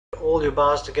all your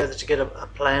bars together to get a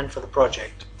plan for the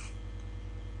project.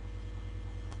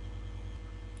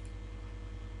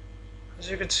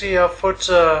 As you can see, I've put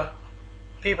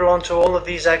people onto all of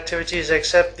these activities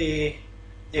except the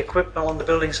equipment on the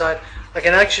building site. I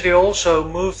can actually also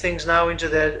move things now into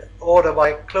their order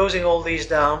by closing all these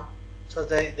down so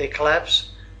they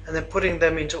collapse, and then putting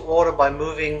them into order by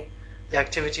moving the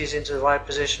activities into the right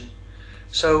position.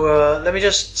 So let me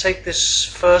just take this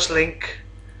first link.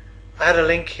 I had a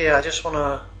link here. I just want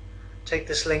to take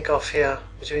this link off here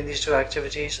between these two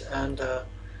activities and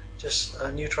just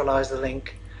neutralize the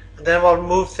link. And then I'll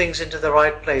move things into the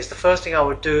right place. The first thing I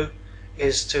would do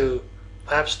is to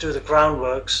perhaps do the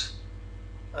groundworks,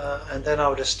 and then I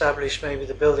would establish maybe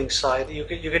the building site. You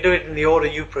can do it in the order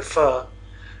you prefer.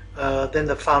 Then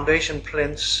the foundation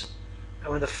plinths,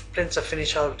 and when the plinths are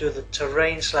finished, I'll do the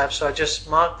terrain slab. So I just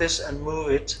mark this and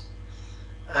move it,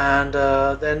 and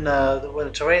then when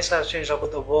the terrain slab is finished, I'll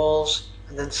put the walls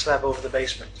and then the slab over the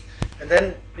basement. And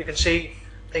then you can see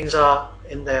things are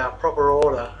in their proper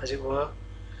order, as it were.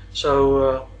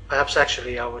 So perhaps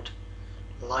actually I would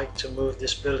like to move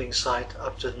this building site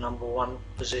up to the number 1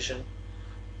 position,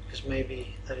 because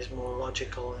maybe that is more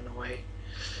logical in a way.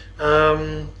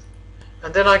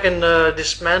 And then I can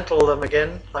dismantle them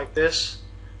again like this,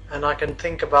 and I can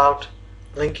think about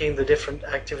linking the different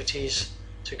activities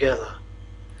together.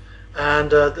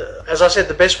 And as I said,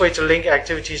 the best way to link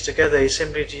activities together is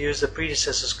simply to use the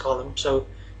predecessors column. So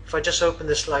if I just open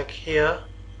this like here,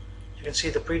 you can see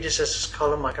the predecessors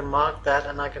column. I can mark that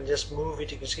and I can just move it.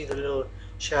 You can see the little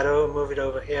shadow, move it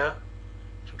over here,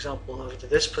 for example over to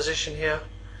this position here,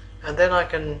 and then I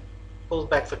can pull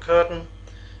back the curtain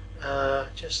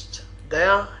just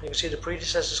there. You can see the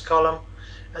predecessors column,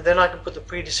 and then I can put the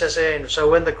predecessor in. So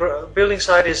when the building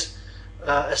site is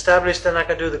established, then I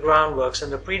can do the groundworks,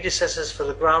 and the predecessors for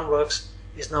the groundworks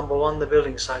is number 1, the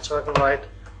building site. So I can write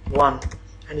 1,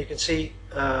 and you can see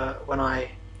when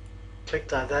I click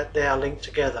that they are linked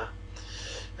together.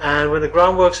 And when the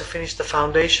groundworks are finished, the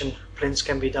foundation plinths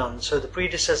can be done. So the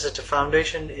predecessor to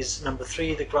foundation is number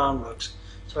 3, the groundworks.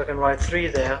 So I can write 3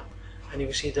 there, and you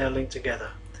can see they're linked together.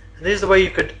 And this is the way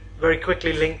you could very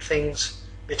quickly link things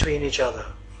between each other.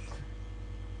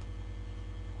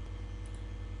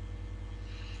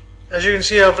 As you can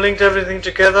see, I've linked everything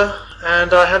together,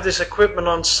 and I have this equipment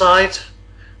on site.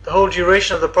 The whole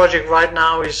duration of the project right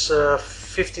now is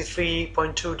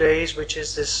 53.2 days, which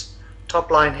is this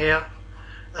top line here.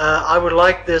 I would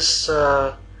like this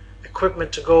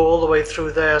equipment to go all the way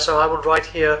through there, so I would write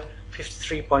here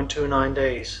 53.29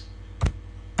 days.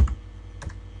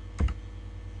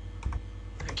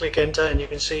 And click enter, and you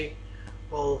can see,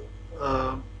 well,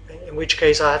 in which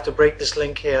case I have to break this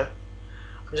link here.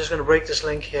 I'm just going to break this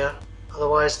link here,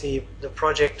 otherwise the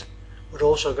project would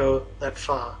also go that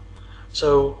far.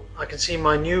 So I can see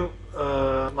my new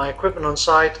my equipment on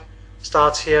site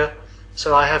starts here,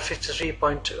 so I have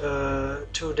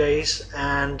 53.2 days,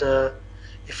 and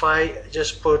if I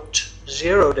just put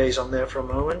 0 days on there for a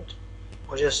moment,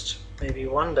 or just maybe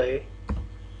 1 day,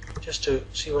 just to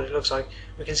see what it looks like,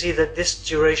 we can see that this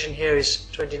duration here is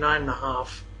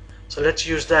 29.5. So let's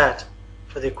use that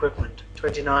for the equipment,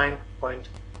 29.59,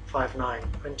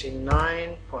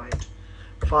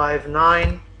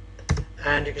 29.59,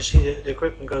 and you can see the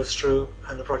equipment goes through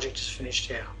and the project is finished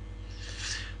here.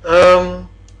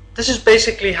 This is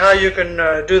basically how you can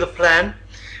do the plan.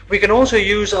 We can also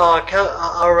use our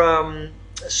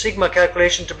sigma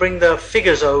calculation to bring the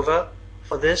figures over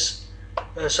for this.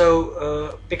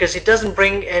 Because it doesn't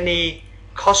bring any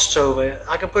costs over,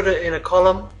 I can put it in a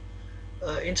column,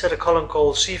 insert a column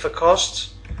called C for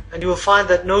costs, and you will find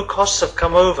that no costs have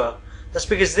come over. That's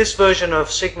because this version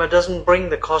of sigma doesn't bring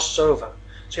the costs over.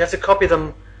 So you have to copy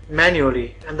them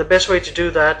manually, and the best way to do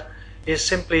that is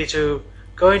simply to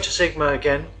go into sigma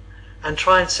again and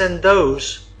try and send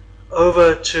those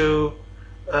over to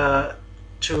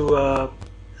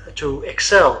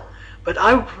Excel. But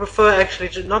I would prefer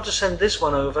actually not to send this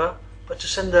one over, but to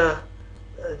send the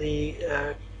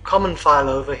common file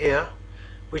over here,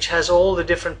 which has all the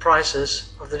different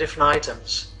prices of the different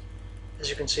items, as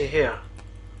you can see here.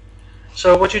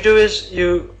 So what you do is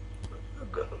you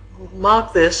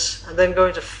mark this and then go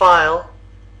into File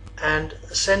and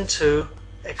send to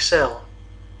Excel,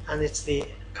 and it's the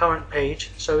current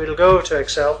page, so it'll go over to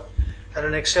Excel and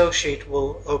an Excel sheet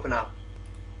will open up.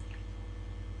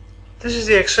 This is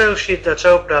the Excel sheet that's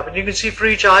opened up, and you can see for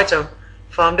each item,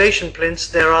 foundation plinths,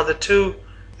 there are the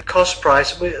cost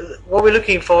price. What we're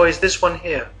looking for is this one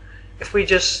here. If we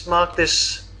just mark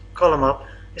this column up,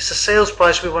 it's the sales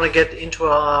price we want to get into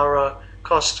our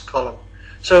cost column.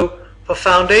 So for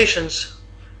foundations,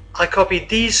 I copy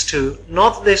these two,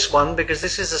 not this one, because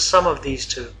this is the sum of these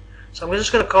two. So I'm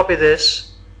just going to copy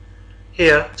this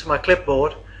here to my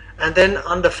clipboard, and then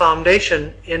under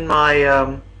foundation in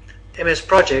my MS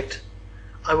project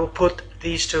I will put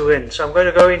these two in. So I'm going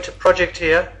to go into project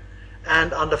here,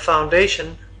 and under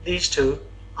foundation these two,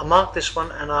 I mark this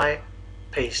one and I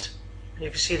paste, and you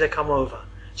can see they come over.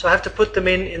 So I have to put them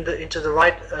into the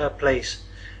right place.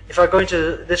 If I go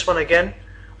into this one again,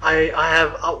 I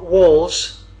have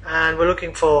walls, and we're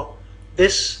looking for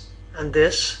this and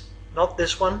this, not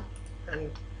this one,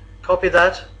 and copy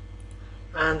that,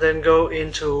 and then go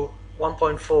into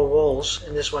 1.4 walls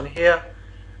in this one here,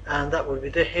 and that would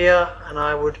be here, and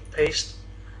I would paste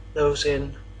those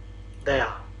in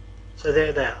there. So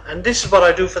they're there, and this is what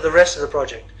I do for the rest of the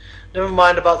project. Never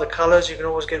mind about the colors, you can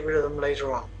always get rid of them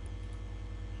later on.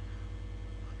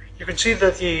 You can see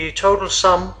that the total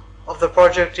sum of the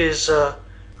project is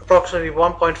approximately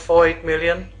 1.48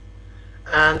 million,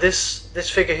 and this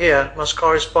figure here must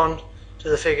correspond to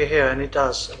the figure here, and it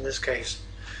does in this case.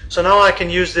 So now I can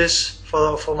use this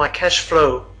for my cash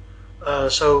flow.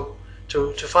 So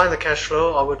to find the cash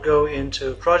flow, I would go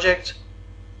into project,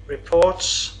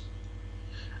 reports,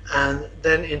 and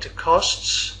then into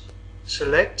costs,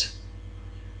 select,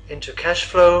 into cash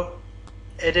flow,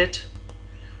 edit,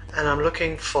 and I'm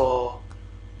looking for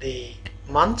the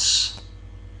months,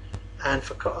 and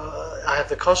for I have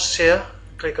the costs here.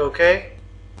 Click OK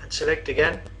and select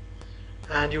again,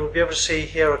 and you will be able to see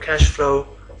here a cash flow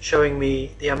showing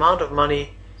me the amount of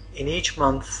money in each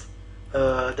month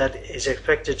that is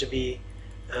expected to be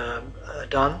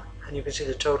done, and you can see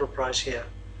the total price here.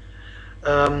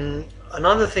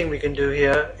 Another thing we can do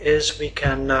here is we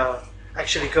can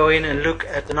actually go in and look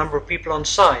at the number of people on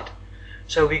site.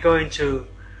 So we go into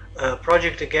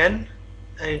project again,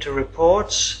 and into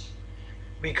reports,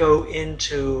 we go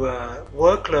into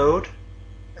workload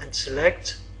and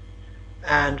select,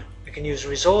 and we can use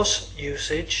resource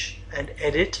usage and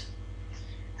edit,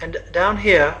 and down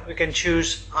here we can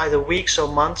choose either weeks or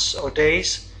months or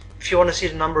days. If you want to see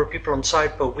the number of people on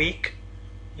site per week,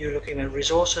 you're looking at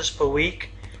resources per week,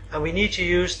 and we need to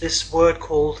use this word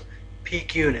called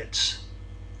peak units.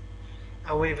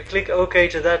 And when we click OK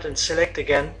to that and select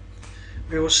again,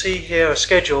 we will see here a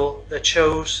schedule that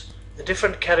shows the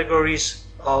different categories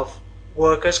of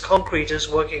workers,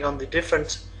 concreters working on the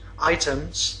different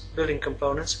items, building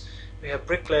components. We have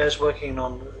bricklayers working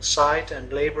on the site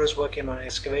and laborers working on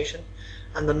excavation,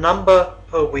 and the number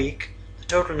per week, the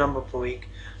total number per week.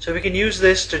 So we can use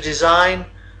this to design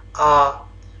our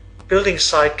building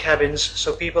site cabins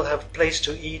so people have a place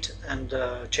to eat and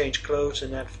change clothes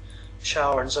and have a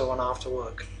shower and so on after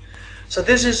work. So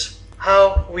this is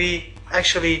how we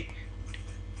actually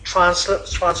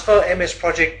transfer MS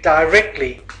Project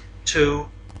directly to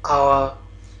our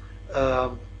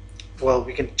well,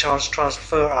 we can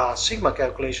transfer our Sigma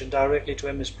calculation directly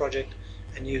to MS Project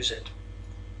and use it.